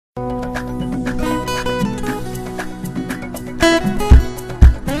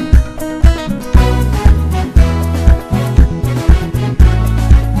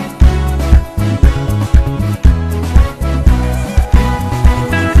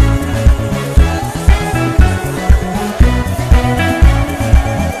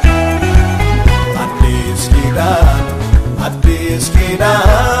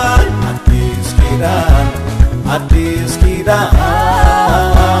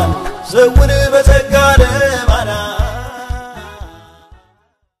ዘውን በተጋለ ማና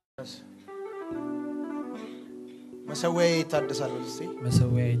መሰዊያ ይታደሳል ወልሲ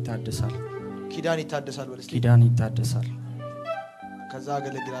መሰዊያ ይታደሳል ኪዳን ይታደሳል ወልሲ ኪዳን ይታደሳል ከዛ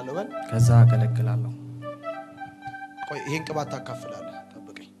አገለግላለሁ በል ከዛ አገለግላለሁ ቆይ ይሄን ቅባት ታካፍላለህ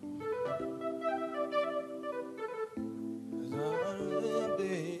ጠብቀኝ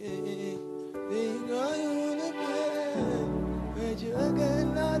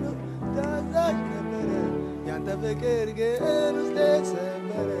ያንተ ፍቅር ግን ውስጤ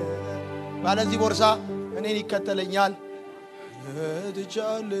ሰበረ ባለዚህ ቦርሳ እኔን ይከተለኛል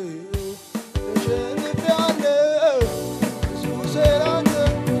እድቻለሁ ተሸንፌያለሁ ኢየሱስ ራንተ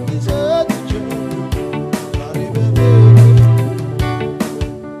ይሰጥችው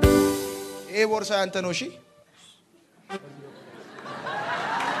ይሄ ቦርሳ ያንተ ነው እሺ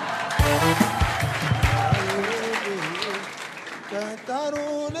ከታሩ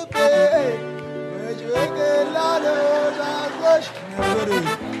ልቤ ወጀገላሎ ዛጎሽ ነበር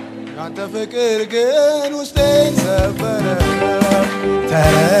ያንተ ፍቅር ግን ውስጤን ሰበረ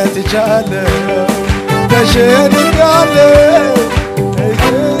ተረትቻለሁ ተሸንፌያለሁ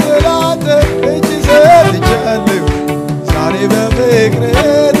እጅላንተ እጅ ሰጥቻለሁ ዛሬ በፍቅር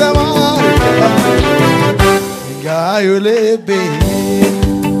ተማርካለሁ ድንጋዩ ልቤ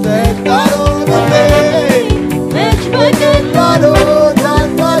ተጣሮ ልቤ መች በቀላሉ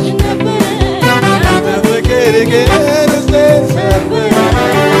ታዛዥ ነበር ያንተ ፍቅር ግን ውስጤን ሰበረ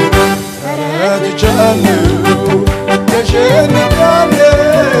ተረትቻለሁ ተሸንፌያለሁ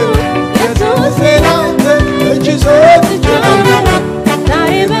ኢየሱስ ላንተ እጅ ሰጥቻለሁ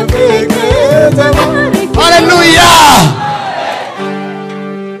ዛሬ በፍቅር ተማርካለሁ ሃሌሉያ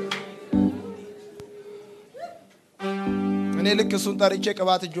እኔ ልክ እሱን ጠርቼ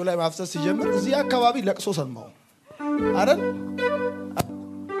ቅባት እጁ ላይ ማፍሰስ ሲጀምር እዚህ አካባቢ ለቅሶ ሰማው አይደል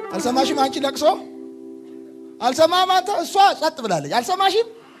አልሰማሽም አንቺ ለቅሶ አልሰማም አንተ እሷ ጸጥ ብላለች አልሰማሽም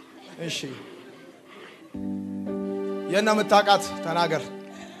እሺ የና መታቃት ተናገር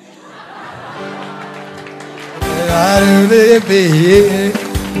አርልቤ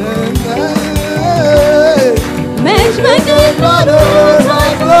መች በቀላሉ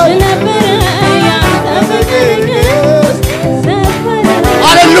ነበር ያንተ ፍቅር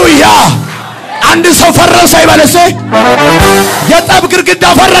ሃሌሉያ አንድ ሰው ፈረሰ ይበለስ የጠብ ግርግዳ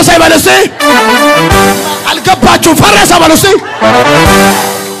ፈረሰ ይበለስ አልገባችሁ ፈረሰ ይበለስ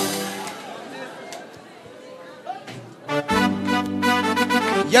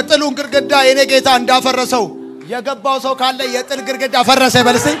የጥሉን ግርግዳ የኔ ጌታ እንዳፈረሰው የገባው ሰው ካለ የጥል ግርግዳ ፈረሰ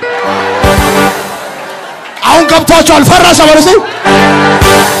ይበለስ አሁን ገብቷችኋል ፈረሰ ይበለስ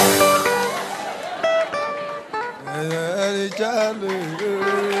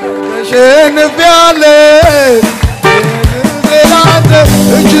ተሸንፌያለሁ ላንተ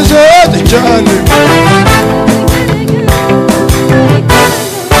እጅ ሰጥቻለሁ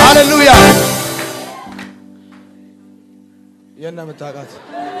ሃሌሉያ የና መታቃት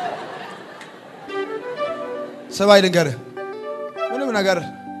ሰባይ ልንገርህ ምንም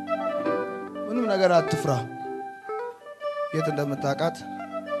ነገር አትፍራ የት እንደምታቃት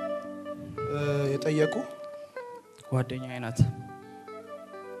የጠየቁ ጓደኛዬ ናት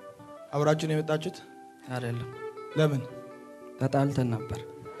አብራችሁ ነው የመጣችሁት አይደለም ለምን ተጣልተን ነበር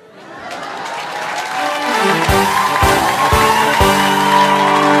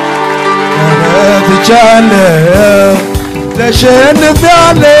ተረትቻለሁ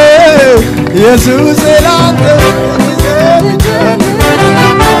ተሸንፌያለሁ ኢየሱስ ላንተ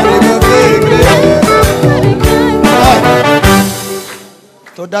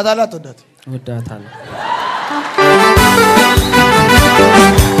ተወዳታለህ አትወዳትም ወዳታለሁ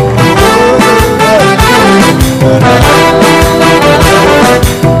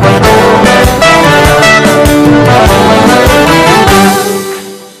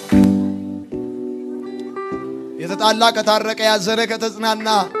የተጣላ ከታረቀ ያዘነ ከተጽናና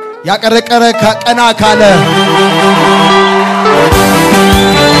ያቀረቀረ ከቀና ካለ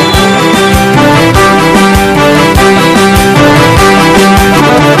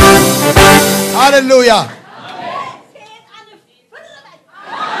ሃሌሉያ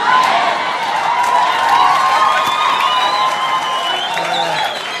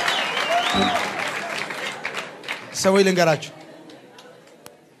ሰውይ ልንገራችሁ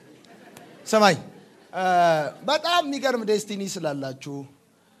ሰማይ በጣም የሚገርም ዴስቲኒ ስላላችሁ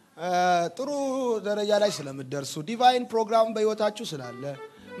ጥሩ ደረጃ ላይ ስለምትደርሱ ዲቫይን ፕሮግራም በህይወታችሁ ስላለ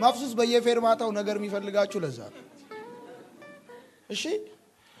ማፍሱስ በየፌርማታው ነገር የሚፈልጋችሁ ለዛ እሺ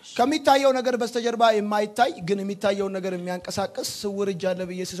ከሚታየው ነገር በስተጀርባ የማይታይ ግን የሚታየው ነገር የሚያንቀሳቅስ ስውር እጅ አለ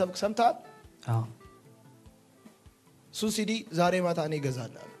በየሰብክ ሰምታል አዎ ሱሲዲ ዛሬ ማታ እኔ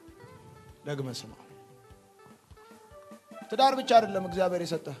ገዛለሁ ደግመህ ስማ ትዳር ብቻ አይደለም እግዚአብሔር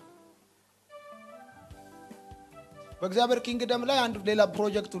የሰጠህ በእግዚአብሔር ኪንግደም ላይ አንድ ሌላ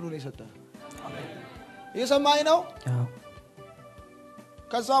ፕሮጀክት ሁሉ ነው የሰጠህ እየሰማኸኝ ነው አዎ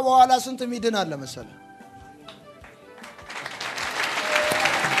ከዛ በኋላ ስንት ሚድን አለ መሰለህ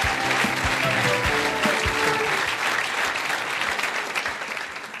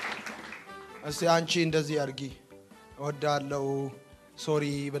እስቲ አንቺ እንደዚህ አርጊ ወዳለው ሶሪ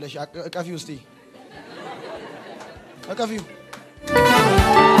ብለሽ አቀፊው እስቲ አቀፊው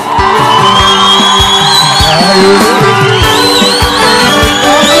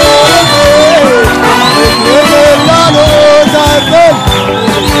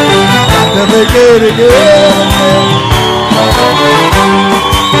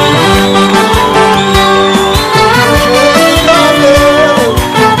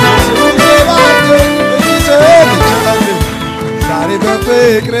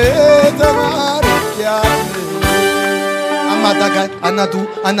Anatu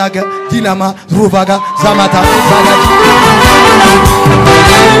anaga dinama ruvaga zamata zagaji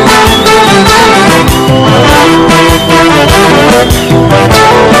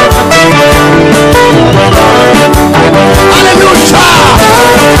Hallelujah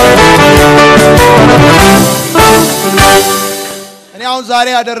እኔ አሁን ዛሬ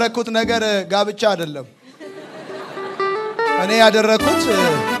ያደረኩት ነገር ጋብቻ አይደለም እኔ ያደረኩት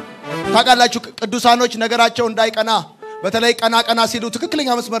ታቃላችሁ ቅዱሳኖች ነገራቸው እንዳይቀና በተለይ ቀና ሲሉ ትክክለኛ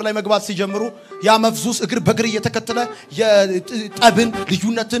መስመር ላይ መግባት ሲጀምሩ ያ መፍዙስ እግር በእግር እየተከተለ የጠብን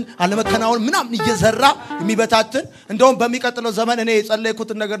ልዩነትን አለመከናወን ምናምን እየዘራ የሚበታትን እንደውም በሚቀጥለው ዘመን እኔ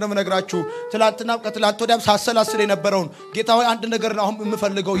የጸለይኩት ነገር ነው መነግራችሁ ትላንትና ከትላንት ወዲያም ሳሰላስል የነበረውን ጌታ ሆይ አንድ ነገር ነው አሁን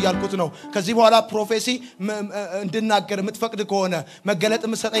የምፈልገው ይያልኩት ነው ከዚህ በኋላ ፕሮፌሲ እንድናገር የምትፈቅድ ከሆነ መገለጥ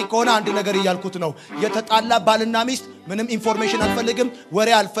የምትሰጠኝ ከሆነ አንድ ነገር ይያልኩት ነው የተጣላ ባልና ሚስት ምንም ኢንፎርሜሽን አልፈልግም ወሬ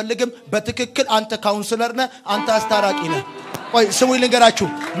አልፈልግም በትክክል አንተ ካውንሰለር ነህ አንተ አስታራቂ ነህ ቆይ ስሙኝ ልንገራችሁ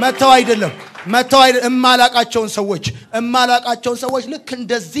መተው አይደለም እማላቃቸውን ሰዎች ልክ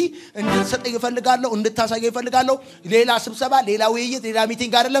እንደዚህ እንድትሰጠኝ ይፈልጋለሁ እንድታሳየኝ ይፈልጋለሁ ሌላ ስብሰባ ሌላ ውይይት ሌላ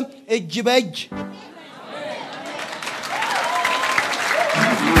ሚቲንግ አይደለም እጅ በእጅ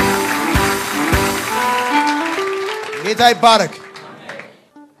ጌታ ይባረክ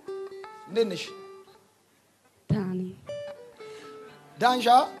እንደነሽ ዳንሻ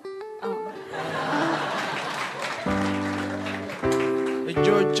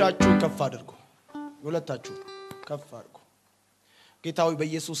እጆቻችሁ ከፍ አድርጉ ሁለታችሁ ከፍ አድርጉ ጌታው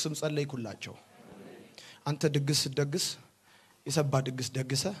በኢየሱስ ስም ጸለይኩላችሁ አንተ ድግስ ደግስ የሰባ ድግስ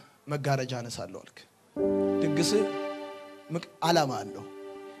ደግሰ መጋረጃ አነሳለሁ አልክ ድግስ ዓላማ አለው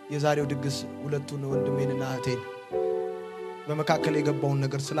የዛሬው ድግስ ሁለቱን ወንድሜንና እህቴን በመካከል የገባውን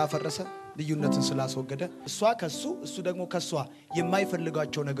ነገር ስላፈረሰ ልዩነትን ስላስወገደ እሷ ከሱ እሱ ደግሞ ከሷ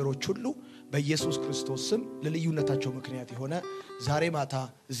የማይፈልጋቸው ነገሮች ሁሉ በኢየሱስ ክርስቶስ ስም ለልዩነታቸው ምክንያት የሆነ ዛሬ ማታ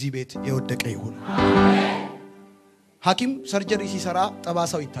እዚህ ቤት የወደቀ ይሁን ሐኪም ሰርጀሪ ሲሰራ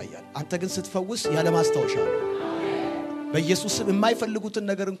ጠባሳው ይታያል አንተ ግን ስትፈውስ ያለ ማስተዋወሻ በኢየሱስ ስም የማይፈልጉትን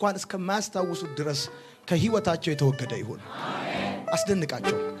ነገር እንኳን እስከማያስታውሱት ድረስ ከህይወታቸው የተወገደ ይሁን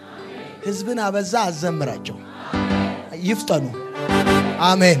አስደንቃቸው ህዝብን አበዛ አዘምራቸው ይፍጠኑ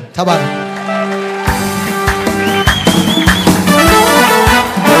አሜን ተባረክ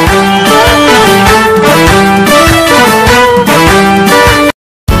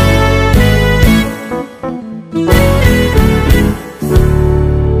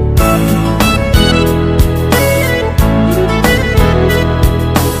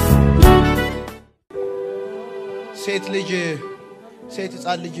ሴት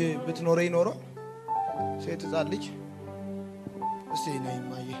ህፃን ልጅ ብትኖረኝ ኖሮ ሴት ህፃን ልጅ እስቲ ነይ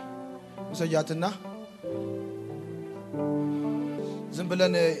ማዬ ወሰጃትና ዝም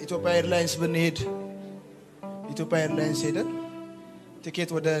ብለን ኢትዮጵያ ኤርላይንስ ብንሄድ ኢትዮጵያ ኤርላይንስ ሄደን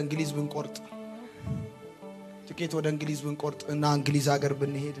ትኬት ወደ እንግሊዝ ብንቆርጥ እና እንግሊዝ ሀገር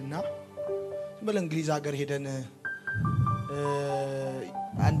ብንሄድና ዝም ብለን እንግሊዝ ሀገር ሄደን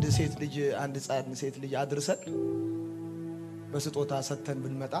አንድ ህፃን ሴት ልጅ አድርሰን በስጦታ ሰተን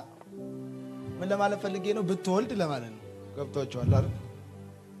ብንመጣ ምን ለማለት ፈልጌ ነው ብትወልድ ለማለት ነው ገብቷቸዋል አይደል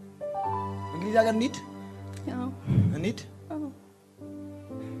እንግሊዝ ሀገር እንሂድ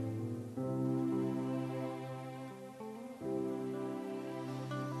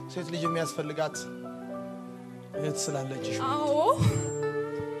ሴት ልጅ የሚያስፈልጋት እህት ስላለችሽ አዎ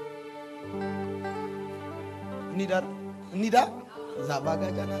እንሂዳ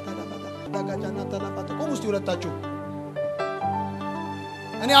ዛባጋጃና ታላፋታ ቆሙስቲ ሁለታችሁ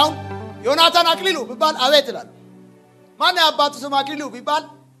እኔ አሁን ዮናታን አክሊሉ ቢባል አቤት ይላል ማን ያባቱ ስም አክሊሉ ቢባል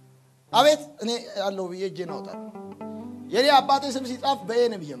አቤት እኔ ያለው በየጄ ነው ታዲያ የኔ አባቴ ስም ሲጻፍ በኤ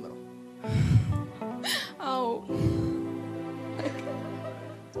ነው የሚጀምረው አዎ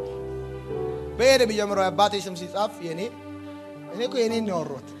በየደ ቢጀምረው አባቴ ስም ሲጻፍ እኔ እኮ የኔን ነው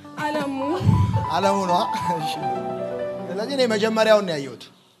ያወራሁት አለሙ ነው እሺ ስለዚህ እኔ መጀመሪያውን ነው ያየሁት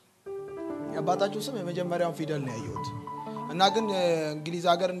የአባታችሁ ስም የመጀመሪያውን ፊደል ነው ያየሁት እና ግን እንግሊዝ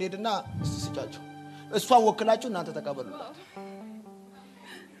ሀገር እንደሄድና ስጫቸው እሷን ወክላችሁ እናንተ ተቀበሉላት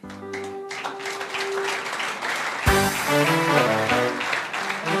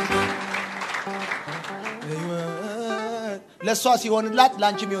ለሷ ሲሆንላት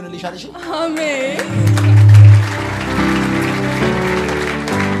ላንቺም ይሆንልሻል እሺ አሜን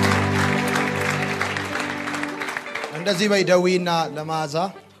እንደዚህ በይደዊና ለማዛ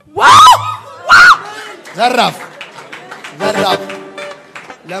ዋው ዘራፍ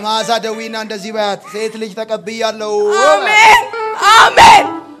ለማዛ ደዊና እንደዚህ በያት ሴት ልጅ ተቀብያለሁ አሜን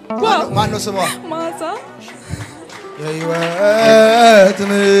ማን ነው ስሟ ማዛ የህይወት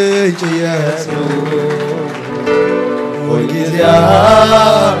ምንጭ ኢየሱስ ወጊዜ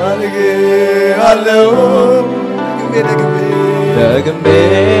አልገዋለሁ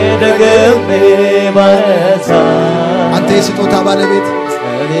ደግሜ ማሳ አንተ የስጦታ ባለቤት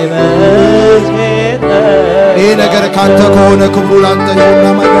ይሄ ነገር ካንተ ከሆነ ክብሩ ላንተ ይሁንና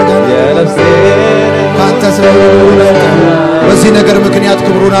ማዳን ካንተ ስለሆነ በዚህ ነገር ምክንያት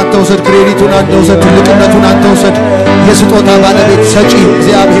ክብሩን አንተ ወሰድ ክሬዲቱን አንተ ወሰድ ትልቅነቱን አንተ ወሰድ የስጦታ ባለቤት ሰጪ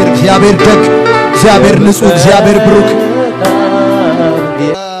እግዚአብሔር ደግ እግዚአብሔር ንጹህ እግዚአብሔር ብሩክ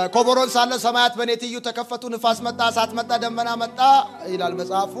ኮቦሮን ሳለ ሰማያት በኔ ትዩ ተከፈቱ ንፋስ መጣ እሳት መጣ ደመና መጣ ይላል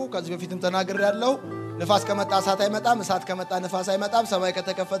መጽሐፉ ከዚህ በፊትም ተናግሬያለሁ ንፋስ ከመጣ እሳት አይመጣም እሳት ከመጣ ንፋስ አይመጣም ሰማይ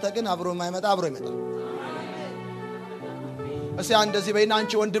ከተከፈተ ግን አብሮ የማይመጣ አብሮ ይመጣል እሺ እንደዚህ በእና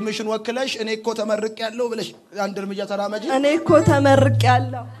አንቺ ወንድምሽን ወክለሽ እኔ እኮ ተመርቄያለሁ ብለሽ አንድ እርምጃ ተራመጂ እኔ እኮ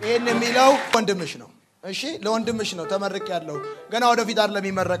ተመርቄያለሁ ይሄን የሚለው ወንድምሽ ነው እሺ ለወንድምሽ ነው ተመርቄያለሁ ገና ወደፊት አይደለም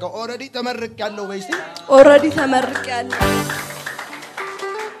የሚመረቀው ኦሬዲ ተመርቄያለሁ በይስቲ ኦሬዲ ተመርቄያለሁ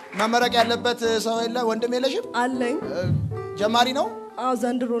መመረቅ ያለበት ሰው የለ ወንድም የለሽም አለኝ ጀማሪ ነው አው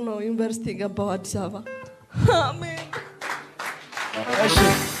ዘንድሮ ነው ዩኒቨርሲቲ ገባው አዲስ አበባ አሜን እሺ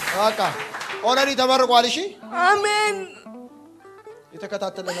በቃ ኦሬዲ ተመርቋል እሺ አሜን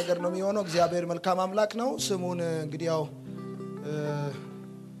የተከታተለ ነገር ነው የሚሆነው እግዚአብሔር መልካም አምላክ ነው ስሙን እንግዲህ ያው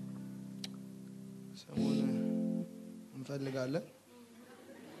ስሙን እንፈልጋለን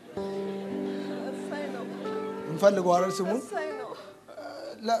እንፈልጋለን ስሙን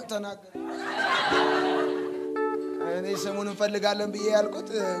لا ተናገር እኔ ስሙን እንፈልጋለን ብዬ ያልኩት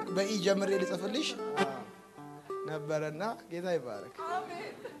በኢ ጀምሬ ልጽፍልሽ ነበርና ጌታ ይባረክ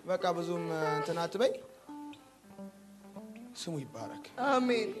አሜን በቃ ብዙም እንትና አትበይ ስሙ ይባረክ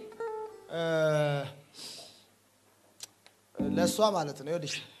አሜን ለሷ ማለት ነው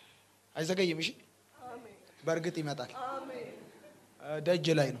ይልሽ አይዘገይም እሺ አሜን በርግጥ ይመጣል አሜን ደጅ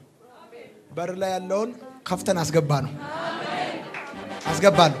ላይ ነው አሜን በር ላይ ያለውን ከፍተን አስገባ ነው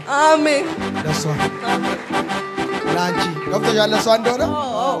አስገባን አሜን ለሷ ላንቺ ከፍተሻል ለሷ እንደሆነ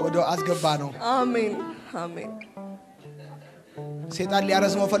ወደ አስገባ ነው አሜን አሜን ሰይጣን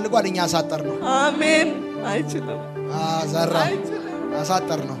ሊያረዝመው ፈልጓል እኛ አሳጠር ነው አሜን አይችልም ዘራ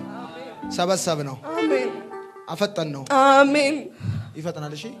አሳጠር ነው ሰበሰብ ነው አሜን አፈጠን ነው አሜን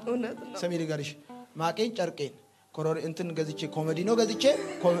ይፈጠናል እሺ እውነት ነው ሰሚ ልጋርሽ ማቄን ጨርቄን ኮሮሪ እንትን ገዝቼ ኮሜዲ ነው ገዝቼ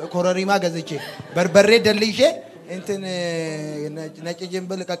ኮሮሪማ ገዝቼ በርበሬ ደልይሼ እንትን ነጭ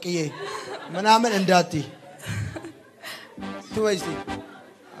ጅንብል ቀቅዬ ምናምን እንዳቲ ትወይስቲ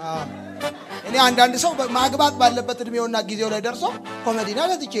እኔ አንዳንድ ሰው ማግባት ባለበት እድሜውና ጊዜው ላይ ደርሶ ኮሜዲና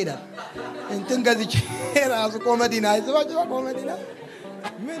ገዝቼ ይላል እንትን ገዝቼ ራሱ ኮሜዲና አይዘባጭ ኮሜዲና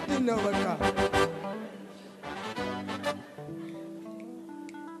ምንድነው በቃ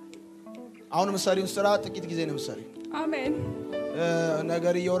አሁን ምሳሌውን ስራ ጥቂት ጊዜ ነው ምሳሌ አሜን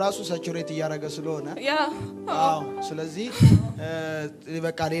ነገር ይወራሱ ሳቹሬት ያረጋ ስለሆነ ያ አዎ ስለዚህ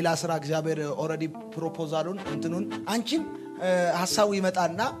በቃ ሌላ ስራ እግዚአብሔር ኦሬዲ ፕሮፖዛሉን እንትኑን አንቺም ሐሳቡ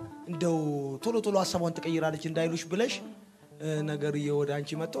ይመጣና እንደው ቶሎ ሐሳቡን ተቀይራለች እንዳይሉሽ ብለሽ ነገር ይወደ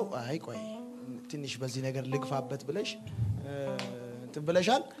አንቺ መጥቶ አይ ቆይ ትንሽ በዚህ ነገር ልግፋበት ብለሽ እንትን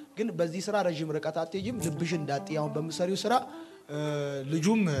ብለሻል ግን በዚህ ስራ ረጅም ርቀት አትይም ልብሽ እንዳጥያው በመሰሪው ስራ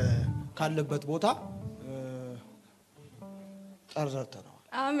ልጁም ካለበት ቦታ ጠርዘርተናል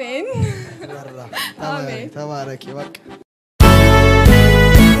አሜን አሜን ተባረክ ይበቅ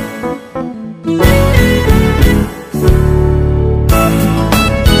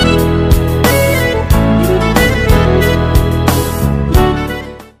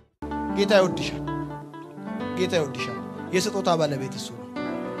ጌታ ይወድሻል የስጦታ ባለቤት እሱ ነው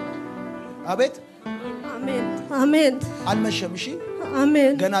አቤት አሜን አሜን አልመሸም እሺ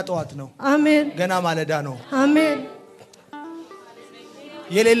አሜን ገና ጠዋት ነው አሜን ገና ማለዳ ነው አሜን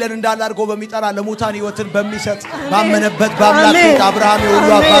የሌለን እንዳለ አድርጎ በሚጠራ ለሙታን ህይወትን በሚሰጥ ባመነበት በአምላክ አብርሃም የሁሉ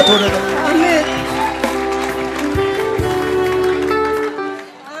አባት ሆነ አሜን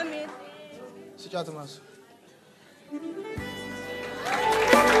አሜን ስጫት ማስ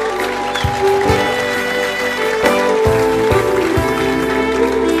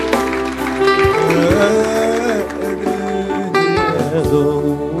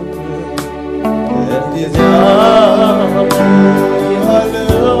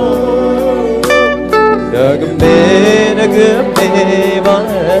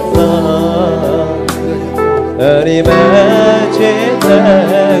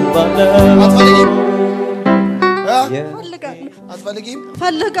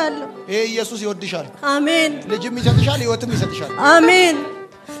ፈልጋለሁ ይሄ ኢየሱስ ይወድሻል አሜን ልጅም ይሰጥሻል ህይወትም ይሰጥሻል አሜን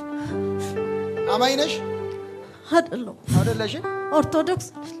አማኝ ነሽ አይደለም አይደለሽ ኦርቶዶክስ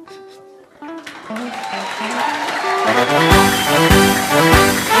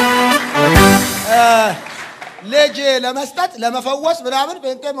ልጅ ለመስጠት ለመፈወስ ምናምን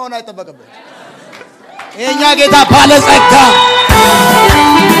በእንተ መሆን አይተበቀበት የኛ ጌታ ባለ ጸጋ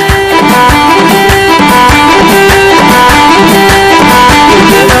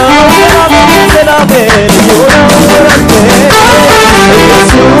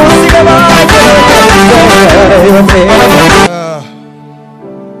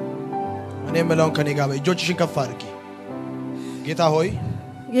እኔ መላውን ከኔ ጋር እጆችሽን ከፍ አድርጊ ጌታ ሆይ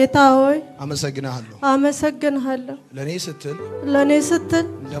አመሰግናለሁ ለኔ ስትል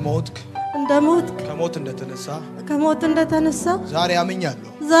እንደሞትክ ከሞት እንደተነሳ ዛሬ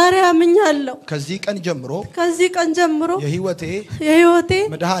አምኛለሁ ከዚህ ቀን ጀምሮ የህይወቴ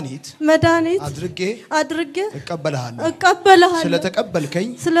መድኃኒት አድርጌ እቀበልሃለሁ ስለተቀበልከኝ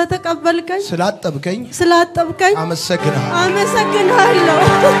ስላጠብከኝ አመሰግናለሁ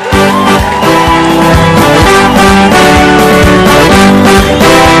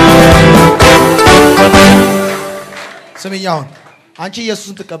ስሚኛውን አንቺ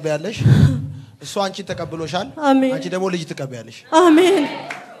ኢየሱስን ተቀበያለሽ እሱ አንቺን ተቀብሎሻል አንቺ ደግሞ ልጅ ተቀበያለሽ አሜን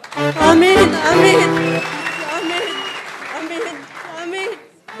አሜን አሜን አሜን አሜን አሜን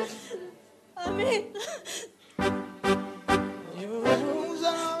አሜን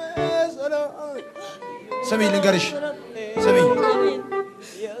ስሚ ልንገርሽ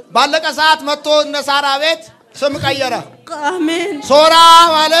ባለቀ ሰዓት መጥቶ እነ ሳራ ቤት ስም ቀየረ አሜን ሶራ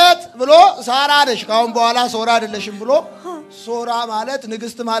ማለት ብሎ ሳራ ነሽ ካሁን በኋላ ሶራ አይደለሽም ብሎ ሶራ ማለት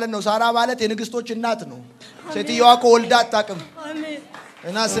ንግስት ማለት ነው ሳራ ማለት የንግስቶች እናት ነው ሴትየዋ ወልዳ አታውቅም አሜን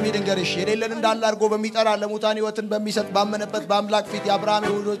እና ስሚ ልንገርሽ የሌለን እንዳለ አድርጎ በሚጠራ ለሙታን ህይወትን በሚሰጥ ባመነበት በአምላክ ፊት የአብርሃም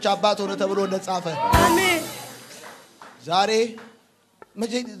የሁሎች አባት ሆነ ተብሎ እንደጻፈ አሜን ዛሬ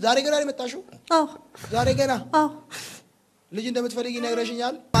ገና የመጣሽው ዛሬ ገና ልጅ እንደምትፈልጊ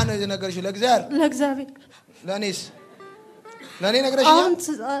ነግረሽኛል ማን ነው የነገርሽው ለእግዚአብሔር ለኔ ነግረሽኛል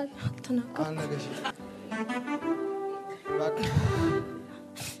አልተናገርሽ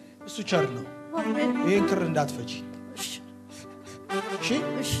እሱ ቸር ነው ይሄን ክር እንዳትፈጂ እሺ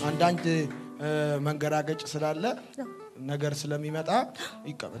አንዳንድ መንገራገጭ ስላለ ነገር ስለሚመጣ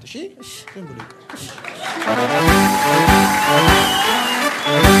ይቀመጥ እሺ ዝም ብሎ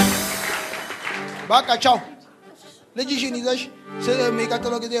በቃ ቻው ልጅሽን ይዘሽ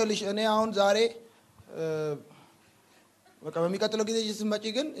የሚቀጥለው ጊዜ ልጅ እኔ አሁን ዛሬ በቃ በሚቀጥለው ጊዜ ስትመጪ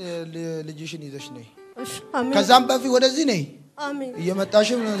ግን ልጅሽን ይዘሽ ነይ ከዛም በፊት ወደዚህ ነይ አሜን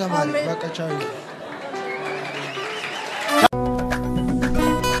እየመጣሽም ነው ተማሪ በቃ ቻው